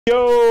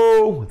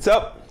Yo, what's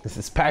up? This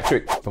is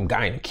Patrick from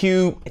Guy in the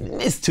Cube, and in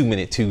this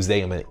 2-Minute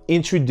Tuesday, I'm going to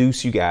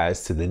introduce you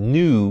guys to the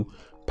new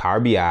Power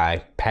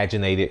BI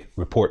Paginated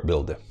Report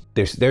Builder.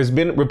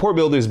 Report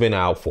Builder's been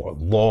out for a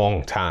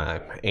long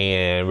time,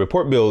 and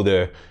Report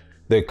Builder,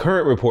 the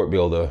current Report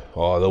Builder,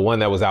 or the one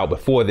that was out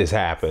before this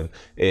happened,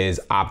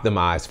 is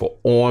optimized for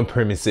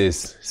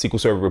on-premises SQL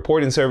Server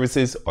reporting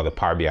services or the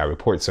Power BI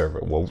report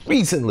server. Well,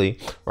 recently,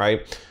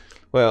 right?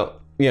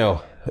 Well, you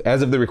know,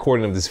 as of the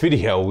recording of this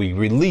video, we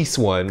released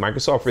one.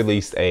 Microsoft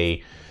released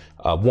a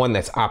one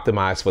that's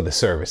optimized for the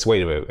service.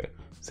 Wait a minute.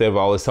 Instead of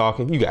all this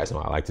talking, you guys know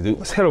what I like to do.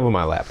 Let's head over to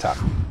my laptop.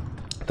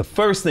 The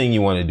first thing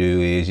you want to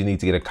do is you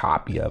need to get a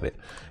copy of it.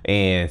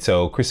 And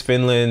so Chris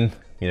Finland,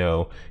 you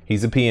know,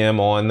 he's a PM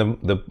on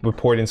the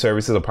reporting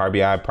services of Power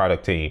BI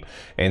product team.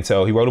 And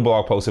so he wrote a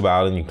blog post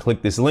about it, and you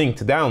click this link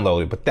to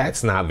download it, but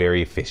that's not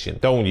very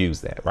efficient. Don't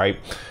use that, right?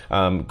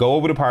 Go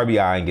over to Power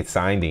BI and get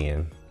signed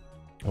in.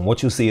 And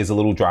what you'll see is a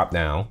little drop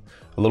down,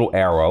 a little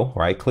arrow,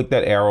 right? Click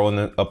that arrow in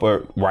the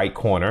upper right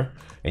corner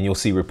and you'll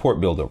see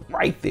Report Builder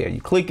right there. You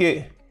click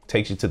it,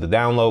 takes you to the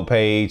download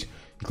page.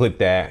 You click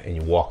that and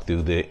you walk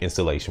through the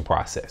installation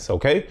process,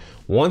 okay?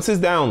 Once it's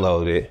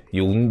downloaded,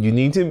 you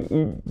need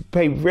to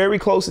pay very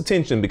close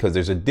attention because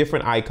there's a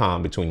different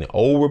icon between the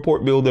old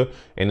Report Builder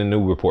and the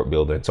new Report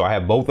Builder. And so I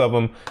have both of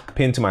them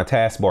pinned to my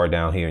taskbar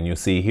down here, and you'll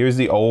see here's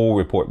the old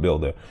Report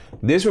Builder.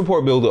 This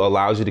Report Builder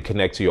allows you to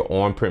connect to your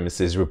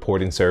on-premises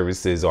reporting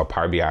services or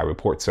Power BI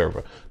report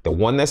server. The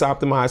one that's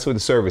optimized for the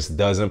service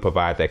doesn't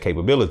provide that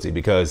capability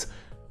because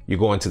you're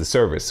going to the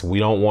service. We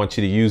don't want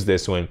you to use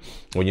this when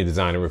you're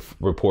designing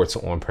reports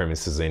on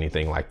premises or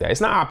anything like that.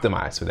 It's not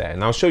optimized for that.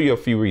 And I'll show you a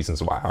few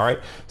reasons why, all right?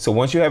 So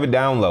once you have it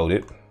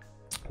downloaded,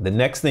 the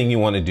next thing you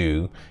want to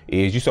do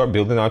is you start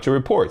building out your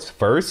reports.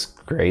 First,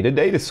 create a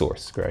data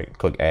source, right?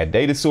 Click add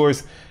data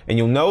source, and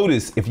you'll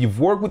notice if you've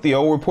worked with the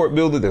old Report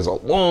Builder, there's a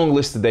long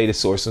list of data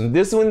sources. And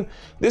this one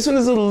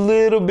is a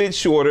little bit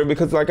shorter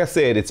because, like I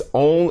said, it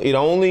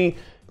only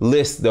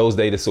lists those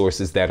data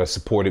sources that are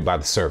supported by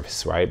the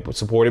service, right?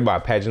 Supported by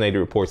paginated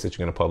reports that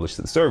you're going to publish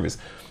to the service.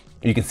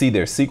 You can see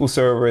there's SQL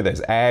Server, there's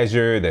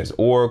Azure, there's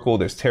Oracle,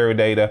 there's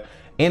Teradata,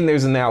 and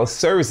there's Analysis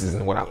Services.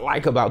 And what I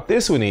like about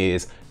this one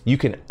is you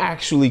can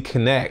actually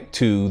connect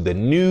to the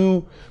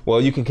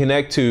you can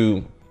connect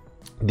to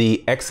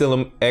the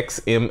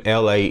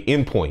XMLA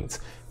endpoints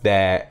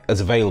that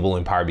is available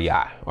in Power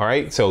BI, all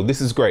right? So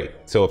this is great.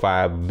 So if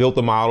I built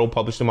a model,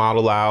 published a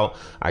model out,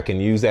 I can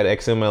use that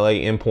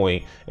XMLA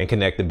endpoint and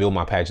connect to build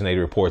my paginated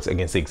reports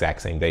against the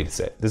exact same data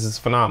set. This is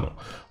phenomenal.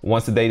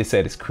 Once the data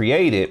set is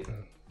created,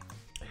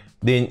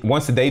 then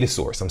once the data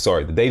source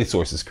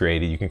is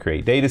created, you can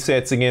create data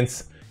sets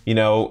against, you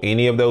know,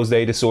 any of those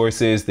data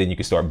sources. Then you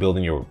can start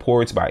building your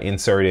reports by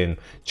inserting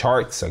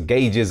charts or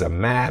gauges or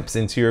maps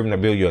into your,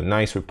 build you a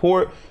nice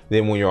report.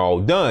 Then when you're all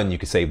done, you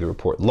can save the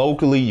report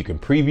locally. You can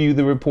preview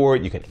the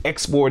report. You can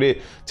export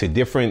it to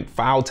different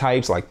file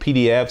types like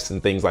PDFs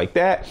and things like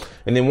that.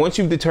 And then once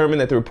you've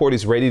determined that the report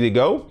is ready to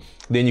go,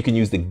 then you can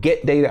use the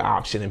get data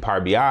option in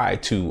Power BI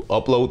to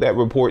upload that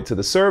report to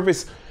the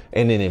service.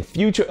 And then in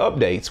future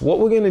updates, what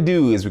we're going to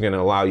do is we're going to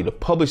allow you to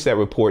publish that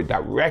report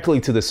directly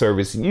to the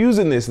service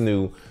using this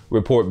new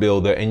Report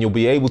Builder, and you'll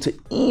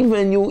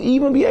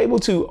even be able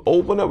to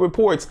open up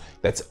reports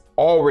that's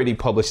already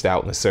published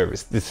out in the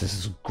service. This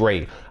is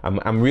great.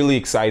 I'm really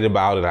excited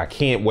about it. I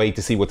can't wait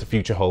to see what the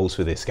future holds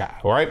for this guy.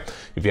 All right.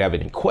 If you have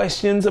any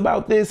questions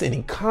about this,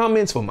 any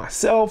comments for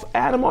myself,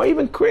 Adam, or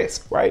even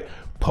Chris, right?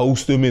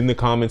 Post them in the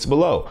comments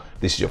below.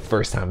 This is your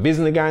first time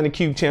visiting the Guy in the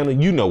Cube channel.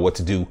 You know what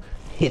to do.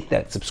 Hit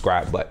that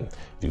subscribe button.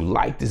 If you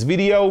like this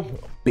video,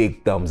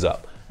 big thumbs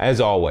up.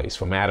 As always,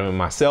 from Adam and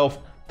myself,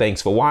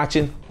 thanks for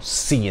watching.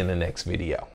 See you in the next video.